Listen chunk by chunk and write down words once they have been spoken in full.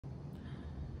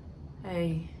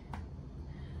Hey,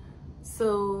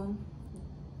 so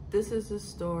this is a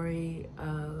story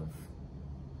of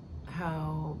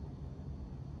how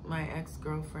my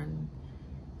ex-girlfriend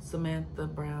Samantha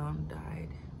Brown died.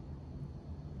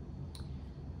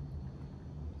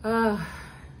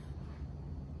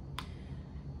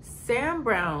 Sam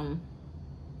Brown,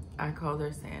 I called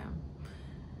her Sam.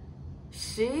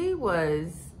 She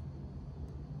was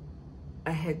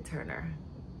a head turner.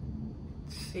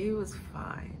 She was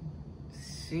fine.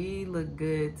 She looked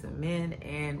good to men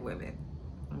and women,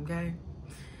 okay?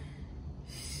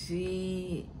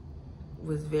 She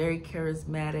was very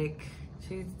charismatic.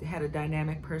 She had a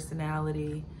dynamic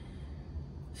personality.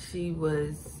 She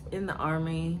was in the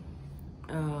Army.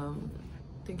 I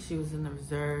think she was in the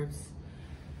reserves.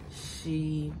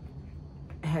 She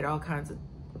had all kinds of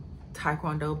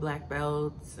Taekwondo black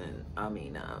belts and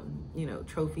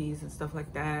trophies and stuff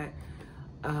like that.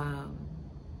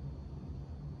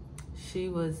 She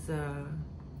was a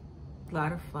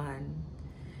lot of fun.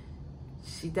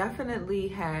 She definitely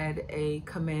had a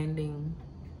commanding,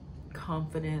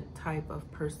 confident type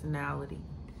of personality.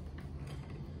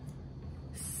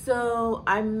 So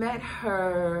I met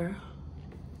her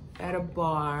at a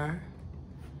bar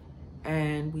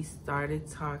and we started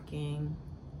talking.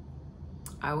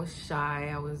 I was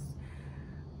shy. I was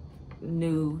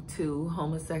new to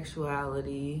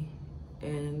homosexuality,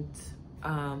 and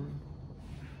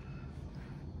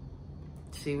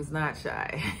she was not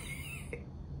shy.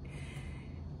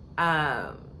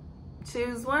 She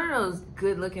was one of those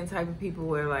good looking type of people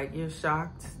where like you're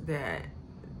shocked that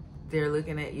they're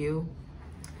looking at you.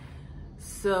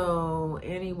 So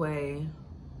anyway,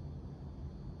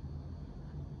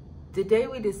 the day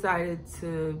we decided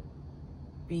to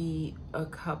be a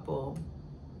couple,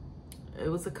 it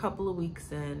was a couple of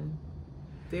weeks in,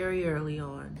 very early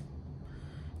on.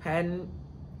 Hadn't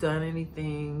done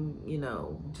anything,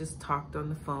 just talked on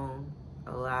the phone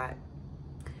a lot.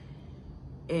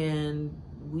 And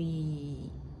we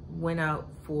went out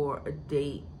for a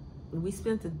date. We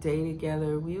spent the day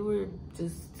together. We were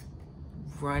just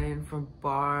running from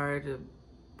bar to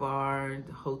bar,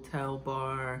 hotel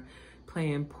bar,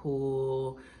 playing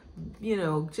pool,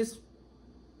 just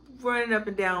running up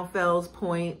and down Fells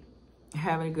Point,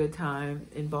 having a good time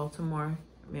in Baltimore,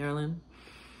 Maryland.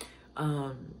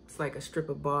 It's like a strip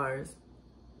of bars.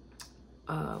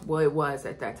 Well, it was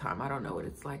at that time. I don't know what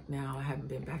it's like now. I haven't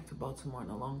been back to Baltimore in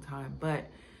a long time. But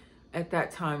at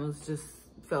that time, it was just,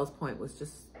 Fells Point was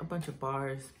just a bunch of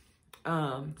bars.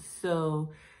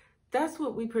 So that's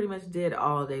what we pretty much did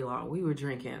all day long. We were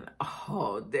drinking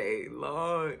all day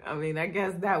long. I mean, I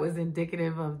guess that was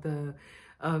indicative of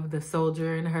the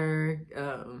soldier in her.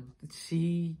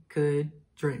 She could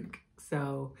drink.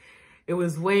 So it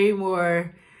was way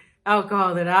more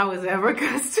alcohol than I was ever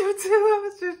accustomed to. I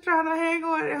was just trying to hang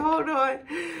on and hold on.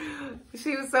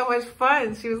 She was so much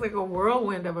fun. She was like a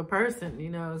whirlwind of a person,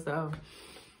 so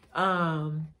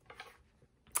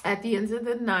at the end of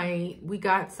the night, we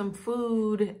got some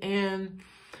food and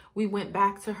we went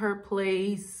back to her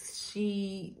place.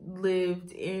 She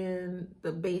lived in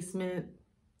the basement.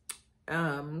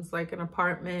 It's like an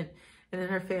apartment, and then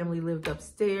her family lived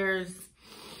upstairs.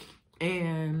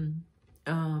 And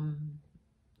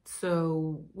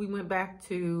so we went back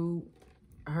to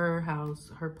her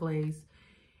house, her place,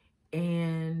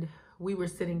 and we were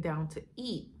sitting down to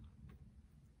eat.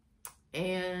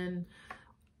 And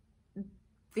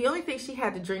the only thing she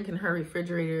had to drink in her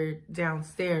refrigerator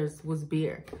downstairs was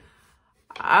beer.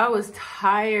 I was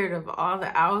tired of all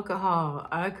the alcohol.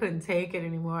 I couldn't take it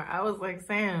anymore. I was like,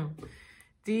 Sam,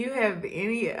 do you have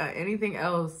anything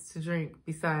else to drink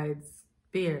besides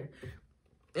beer?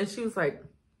 And she was like,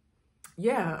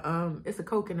 yeah, it's a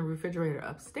Coke in the refrigerator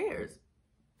upstairs.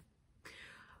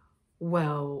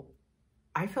 Well,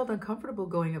 I felt uncomfortable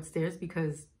going upstairs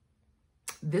because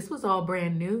this was all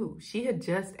brand new. She had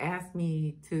just asked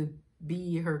me to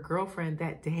be her girlfriend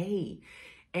that day.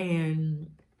 And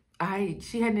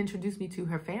she hadn't introduced me to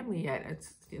her family yet.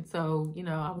 And so,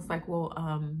 I was like, well,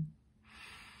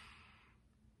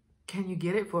 can you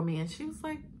get it for me? And she was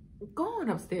like, go on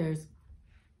upstairs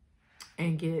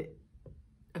and get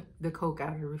the Coke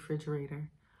out of the refrigerator.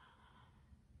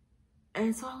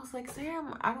 And so I was like,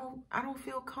 Sam, I don't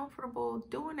feel comfortable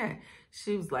doing that.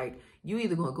 She was like, you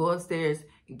either gonna go upstairs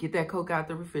and get that Coke out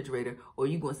the refrigerator, or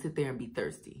you gonna sit there and be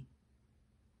thirsty.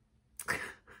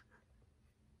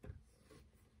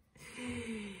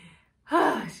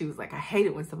 She was like, I hate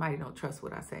it when somebody don't trust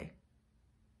what I say.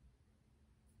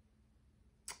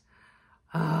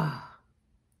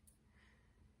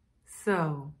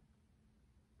 So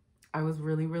I was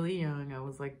really, really young. I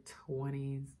was like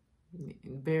 20s,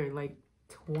 very like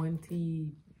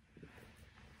 20,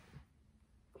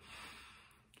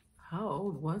 how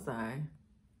old was I?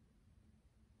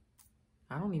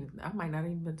 I might not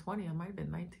even been 20. I might have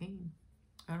been 19.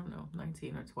 I don't know,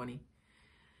 19 or 20.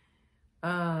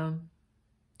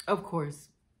 Of course,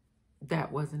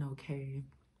 that wasn't okay.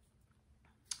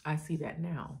 I see that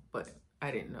now, but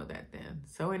I didn't know that then.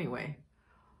 So anyway,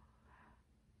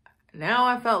 now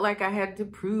I felt like I had to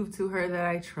prove to her that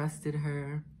I trusted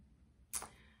her.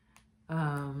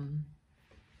 And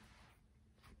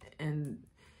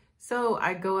so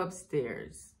I go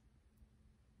upstairs,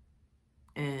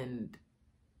 and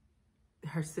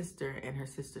her sister and her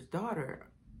sister's daughter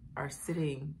are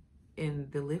sitting in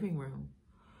the living room.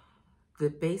 The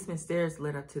basement stairs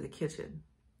led up to the kitchen.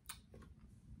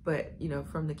 But, you know,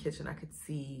 from the kitchen, I could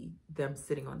see them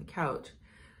sitting on the couch.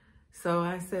 So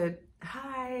I said,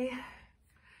 hi,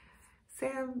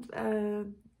 Sam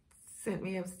sent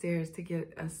me upstairs to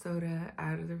get a soda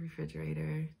out of the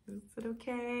refrigerator. Is it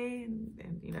okay?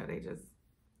 And you know, they just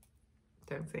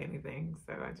don't say anything.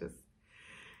 So I just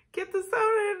get the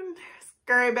soda and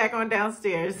scurry back on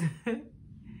downstairs.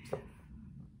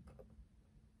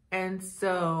 And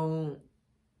so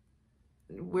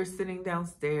we're sitting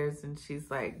downstairs, and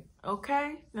she's like,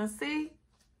 okay, now see?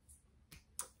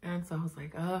 And so I was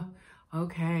like, oh,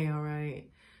 okay, all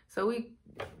right. So we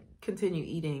continue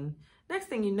eating. Next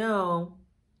thing you know,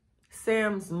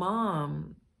 Sam's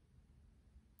mom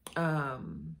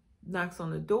knocks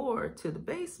on the door to the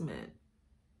basement,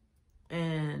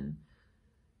 and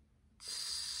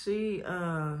she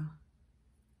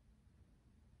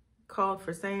called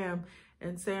for Sam,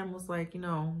 and Sam was like, you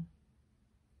know,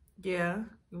 yeah,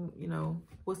 you know,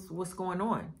 what's going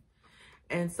on?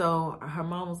 And so her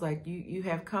mom was like, you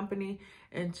have company?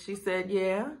 And she said,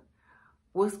 yeah.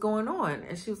 What's going on?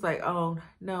 And she was like, oh,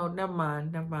 no, never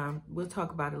mind. We'll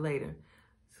talk about it later.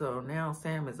 So now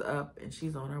Sam is up, and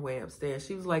she's on her way upstairs.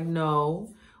 She was like,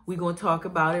 no, we're going to talk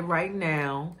about it right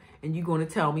now, and you're going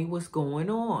to tell me what's going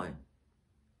on.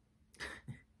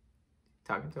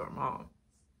 Talking to her mom.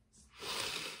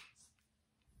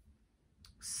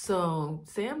 So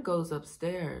Sam goes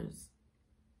upstairs,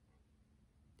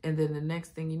 and then the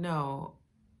next thing you know,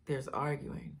 there's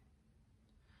arguing.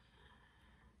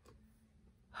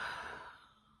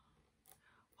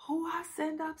 Who I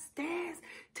send upstairs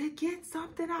to get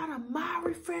something out of my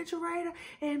refrigerator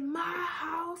in my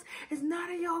house is none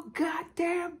of your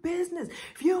goddamn business.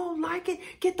 If you don't like it,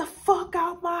 get the fuck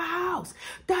out my house.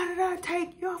 Da-da-da,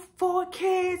 take your 4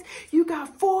 kids. You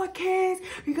got 4 kids.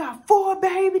 You got 4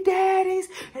 baby daddies.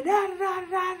 And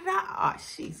da-da-da-da-da-da. Oh,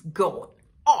 she's going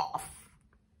off.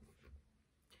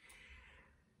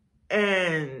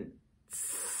 And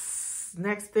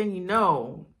next thing you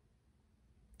know,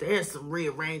 there's some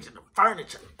rearranging of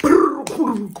furniture.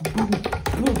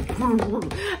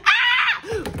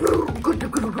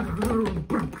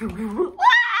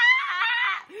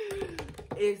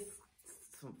 It's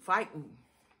some fighting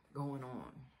going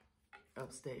on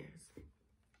upstairs.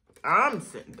 I'm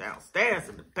sitting downstairs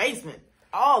in the basement.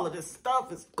 All of this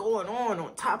stuff is going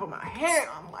on top of my head.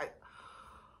 I'm like,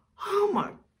 oh my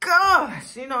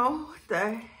gosh, you know, what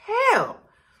the hell?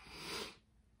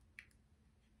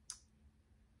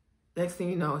 Next thing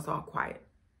you know, it's all quiet.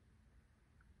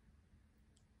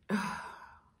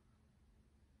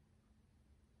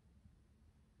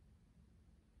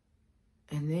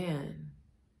 And then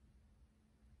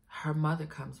her mother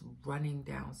comes running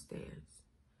downstairs.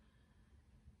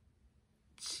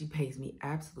 She pays me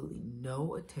absolutely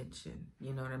no attention.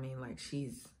 You know what I mean? Like,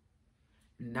 she's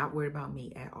not worried about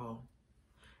me at all.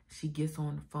 She gets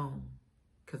on the phone,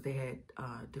 because they had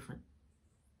different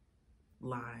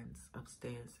lines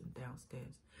upstairs and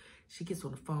downstairs. She gets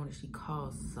on the phone and she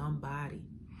calls somebody,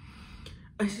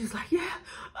 and she's like, yeah,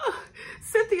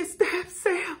 Cynthia stabbed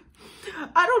Sam.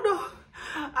 I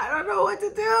don't know what to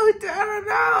do.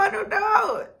 I don't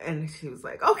know. And she was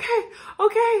like, okay,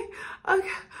 I'll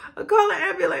call an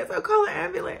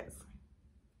ambulance.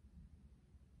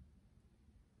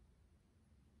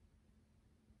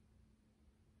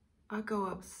 I go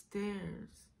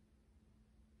upstairs,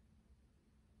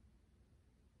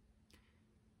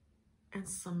 and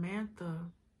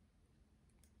Samantha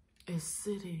is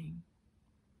sitting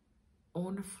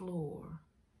on the floor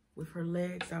with her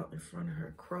legs out in front of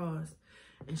her crossed,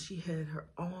 and she had her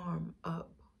arm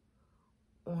up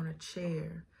on a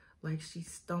chair, like she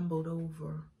stumbled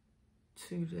over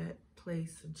to that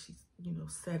place, and she, you know,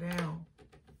 sat down.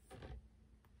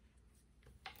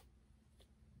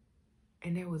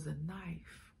 And there was a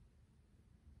knife.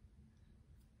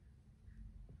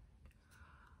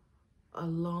 A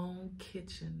long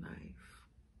kitchen knife.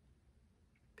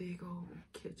 Big old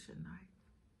kitchen knife.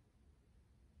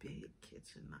 big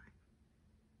kitchen knife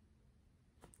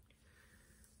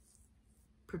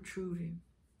protruding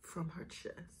from her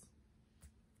chest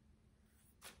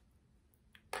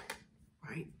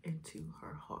right into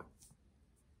her heart.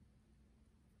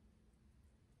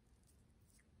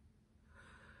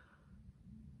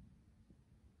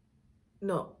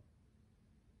 No.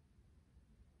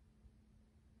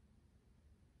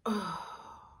 Oh.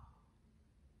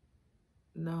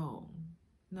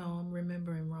 No, I'm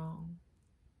remembering wrong.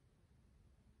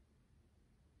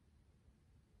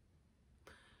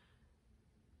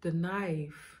 The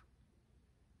knife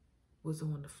was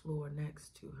on the floor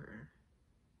next to her.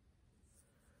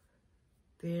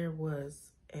 There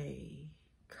was a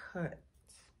cut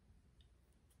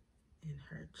in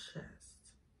her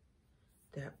chest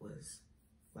that was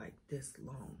like this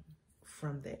long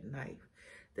from that knife.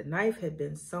 The knife had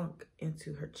been sunk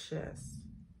into her chest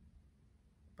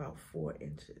about 4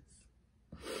 inches.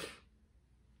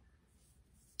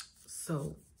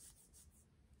 So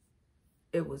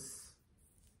there was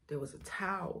a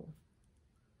towel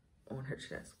on her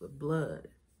chest with blood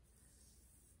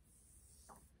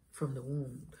from the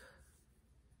wound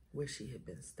where she had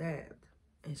been stabbed.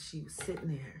 And she was sitting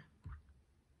there.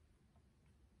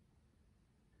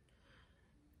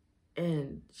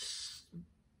 And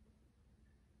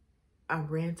I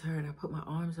ran to her and I put my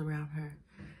arms around her.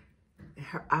 And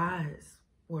her eyes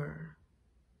were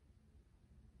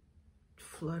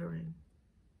fluttering.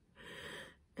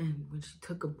 And when she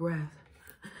took a breath,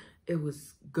 it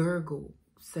was gurgle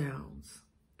sounds.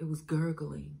 It was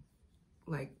gurgling,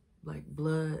 like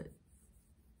blood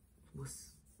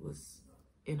was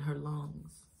in her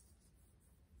lungs.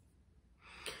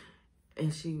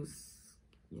 And she was,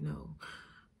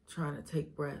 trying to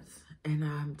take breaths. And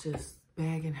I'm just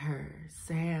begging her,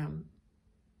 Sam,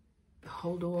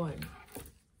 hold on.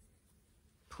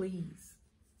 Please.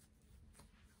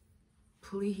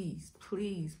 Please,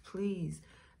 please, please.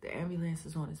 The ambulance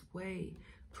is on its way.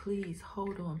 Please,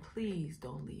 hold on. Please,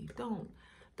 don't leave. Don't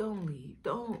leave.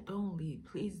 Don't leave.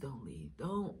 Please don't leave.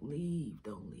 Don't leave.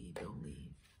 Don't leave. Don't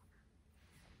leave.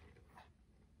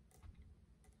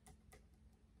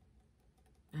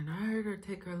 And I heard her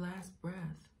take her last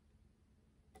breath.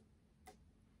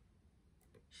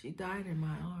 She died in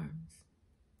my arms.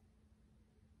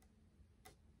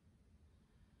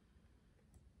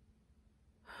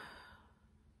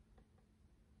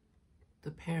 The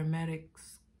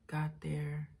paramedics got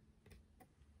there.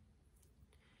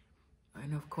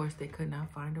 And of course, they could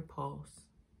not find a pulse.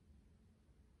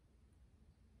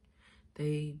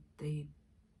 They did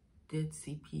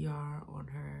CPR on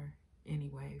her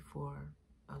anyway for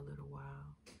a little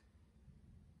while.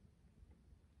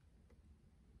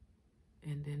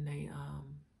 And then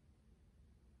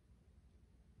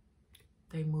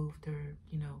they moved her,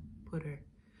 put her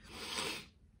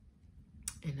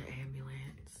in the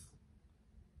ambulance.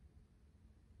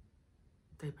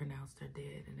 They pronounced her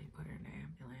dead and they put her in the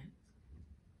ambulance.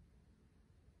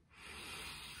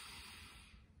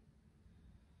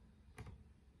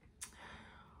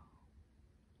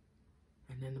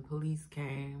 And then the police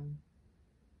came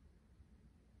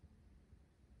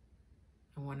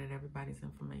and wanted everybody's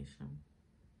information.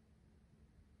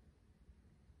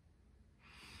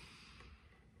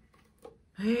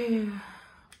 Yeah,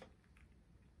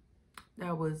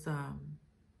 that was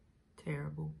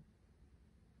terrible.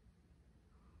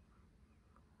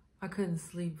 I couldn't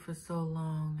sleep for so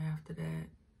long after that.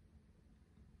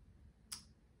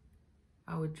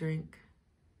 I would drink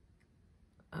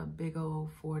a big old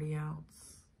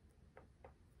 40-ounce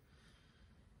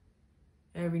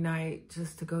every night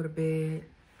just to go to bed,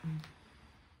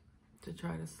 to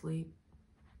try to sleep.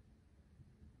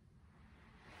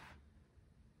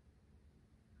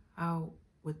 I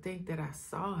would think that I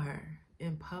saw her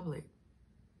in public.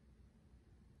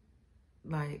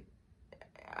 Like,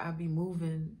 I'd be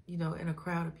moving, in a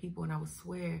crowd of people, and I would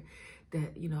swear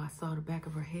that, I saw the back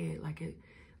of her head,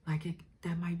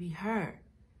 that might be her.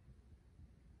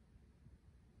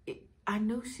 I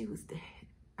knew she was dead.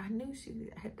 I knew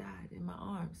she had died in my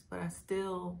arms, but I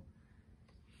still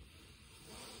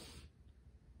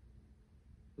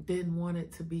didn't want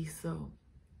it to be so.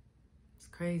 It's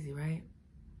crazy, right?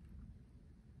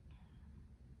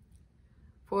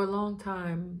 For a long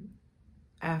time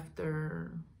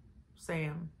after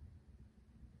Sam,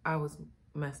 I was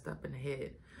messed up in the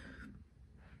head.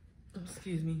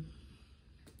 Excuse me.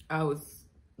 I was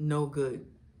no good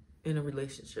in a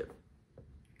relationship.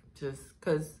 Just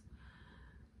because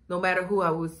no matter who I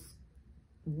was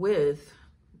with,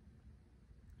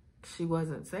 she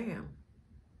wasn't Sam.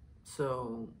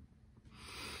 So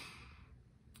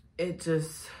it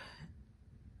just,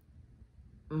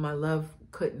 my love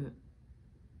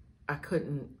I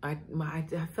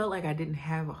felt like I didn't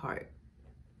have a heart.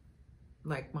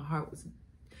 Like my heart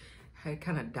had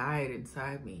kind of died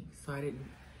inside me. So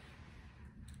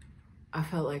I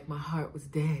felt like my heart was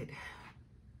dead.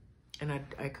 And I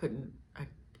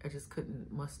just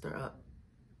couldn't muster up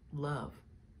love.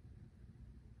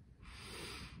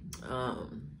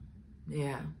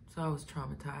 Yeah, so I was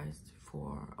traumatized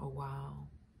for a while.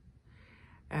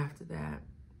 After that,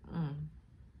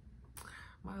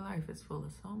 my life is full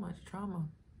of so much trauma.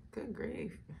 Good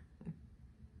grief.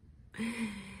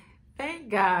 Thank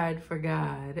God for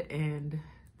God and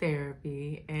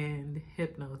therapy and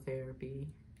hypnotherapy,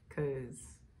 because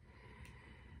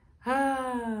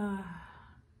I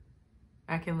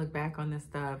can look back on this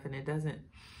stuff and it doesn't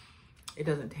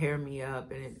tear me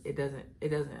up, and it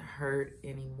doesn't hurt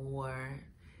anymore.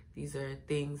 These are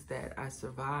things that I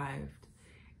survived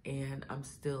and I'm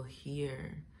still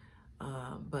here.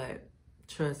 But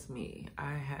trust me,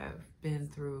 I have been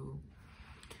through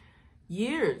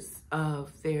years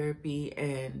of therapy,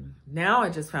 and now I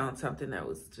just found something that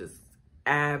was just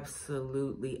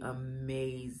absolutely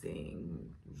amazing.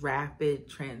 Rapid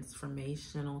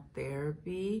transformational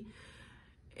therapy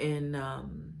in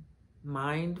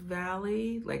Mind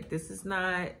Valley. Like, this is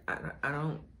not, I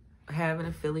don't have an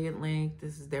affiliate link.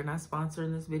 They're not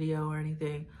sponsoring this video or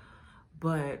anything.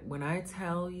 But when I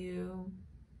tell you,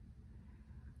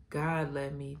 God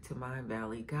led me to Mind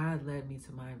Valley. God led me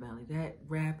to Mind Valley. That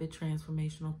rapid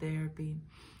transformational therapy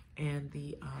and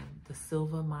the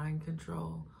Silva mind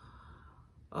control.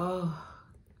 Oh,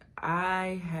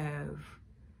 I have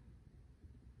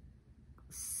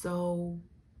so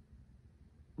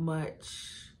much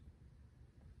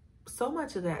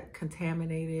of that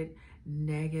contaminated,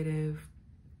 negative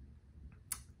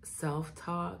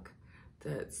self-talk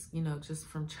that's, you know, just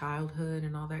from childhood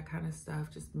and all that kind of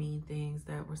stuff, just mean things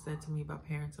that were said to me by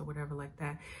parents or whatever like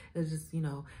that. It'll just, you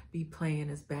know, be playing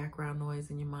as background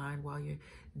noise in your mind while you're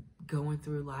going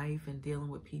through life and dealing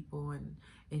with people and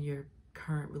in your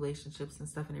current relationships and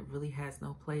stuff, and it really has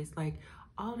no place. Like,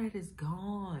 all that is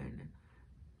gone.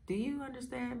 Do you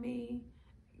understand me?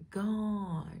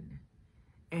 Gone.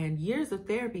 And years of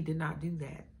therapy did not do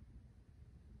that.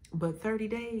 But 30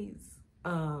 days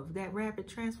of that rapid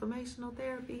transformational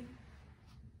therapy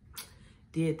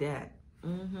did that.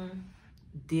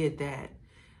 Did that.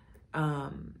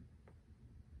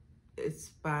 It's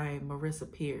by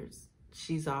Marissa Pierce.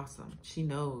 She's awesome. She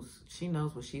knows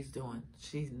what she's doing.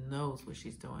 She knows what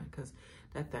she's doing, because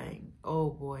that thing, oh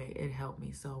boy, it helped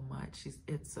me so much.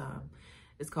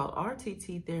 It's called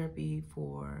RTT therapy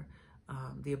for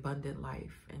the abundant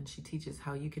life, and she teaches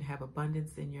how you can have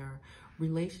abundance in your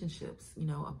relationships, you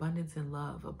know, abundance in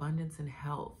love, abundance in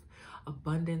health,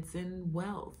 abundance in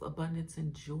wealth, abundance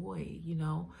in joy, you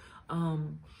know,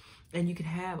 and you can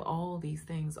have all these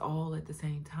things all at the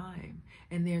same time,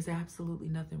 and there's absolutely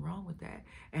nothing wrong with that.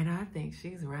 And I think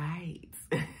she's right.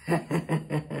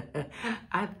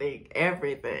 I think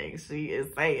everything she is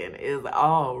saying is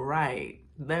all right,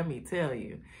 let me tell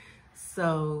you.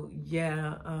 So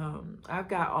yeah, I've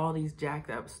got all these jacked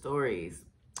up stories,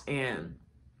 and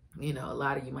you know, a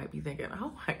lot of you might be thinking,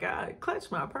 oh my God, clutch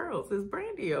my pearls, is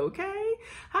Brandy okay?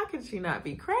 How can she not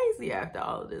be crazy after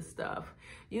all of this stuff?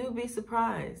 You'll be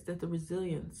surprised at the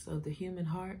resilience of the human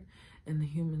heart and the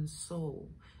human soul,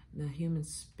 the human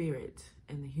spirit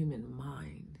and the human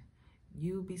mind.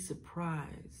 You'll be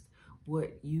surprised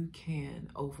what you can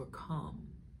overcome,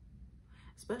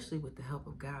 especially with the help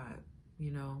of God,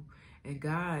 you know. And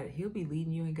God, he'll be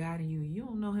leading you and guiding you. You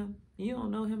don't know him. You don't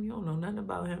know him. You don't know nothing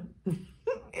about him.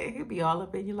 He'll be all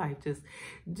up in your life, just,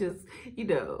 you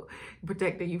know,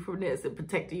 protecting you from this and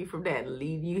protecting you from that, and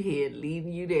leading you here and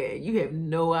leading you there. You have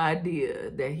no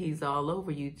idea that he's all over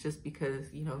you, just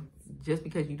because, you know, just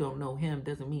because you don't know him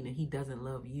doesn't mean that he doesn't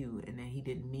love you, and that he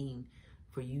didn't mean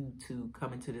for you to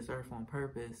come into this earth on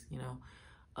purpose, you know.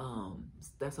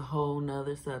 That's a whole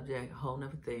nother subject, a whole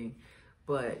nother thing.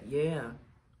 But yeah,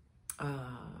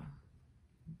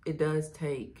 it does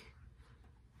take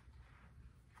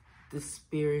the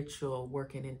spiritual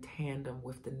working in tandem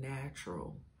with the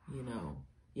natural, you know.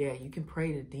 Yeah, you can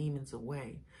pray the demons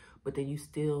away, but then you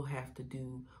still have to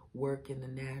do work in the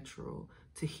natural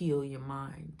to heal your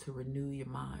mind, to renew your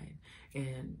mind,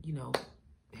 and, you know,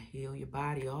 heal your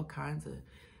body. All kinds of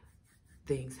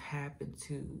things happen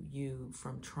to you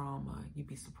from trauma. You'd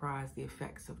be surprised the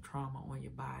effects of trauma on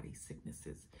your body,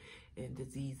 sicknesses and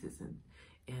diseases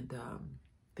and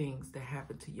things that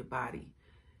happen to your body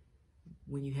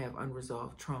when you have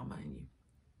unresolved trauma in you.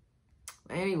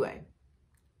 Anyway,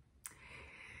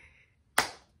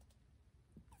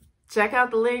 check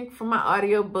out the link for my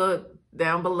audiobook,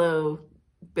 down below,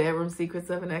 Bedroom Secrets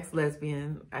of an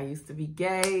Ex-Lesbian. I used to be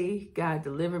gay. God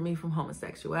delivered me from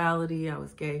homosexuality. I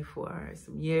was gay for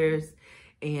some years,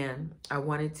 and I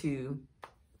wanted to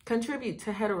contribute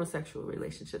to heterosexual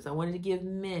relationships. I wanted to give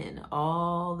men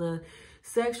all the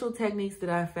sexual techniques that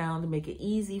I found to make it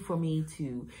easy for me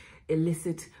to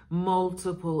elicit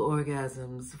multiple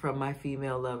orgasms from my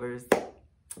female lovers.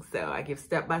 So I give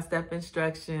step-by-step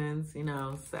instructions, you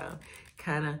know, so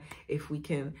kind of if we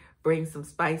can bring some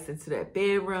spice into that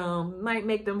bedroom, might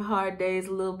make them hard days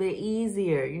a little bit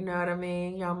easier. You know what I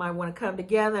mean? Y'all might want to come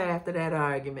together after that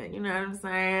argument. You know what I'm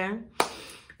saying?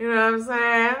 You know what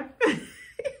I'm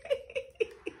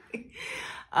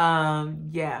saying?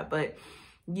 Yeah, but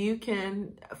you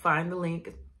can find the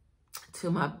link to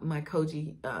my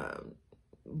Koji,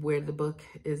 where the book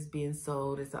is being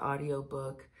sold. It's an audio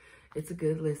book. It's a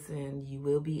good listen. You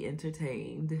will be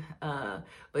entertained,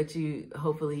 but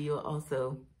hopefully you'll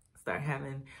also start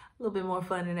having a little bit more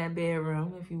fun in that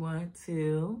bedroom if you want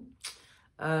to.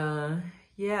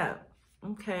 Yeah,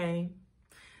 okay.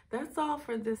 That's all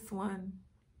for this one.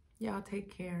 Y'all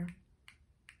take care.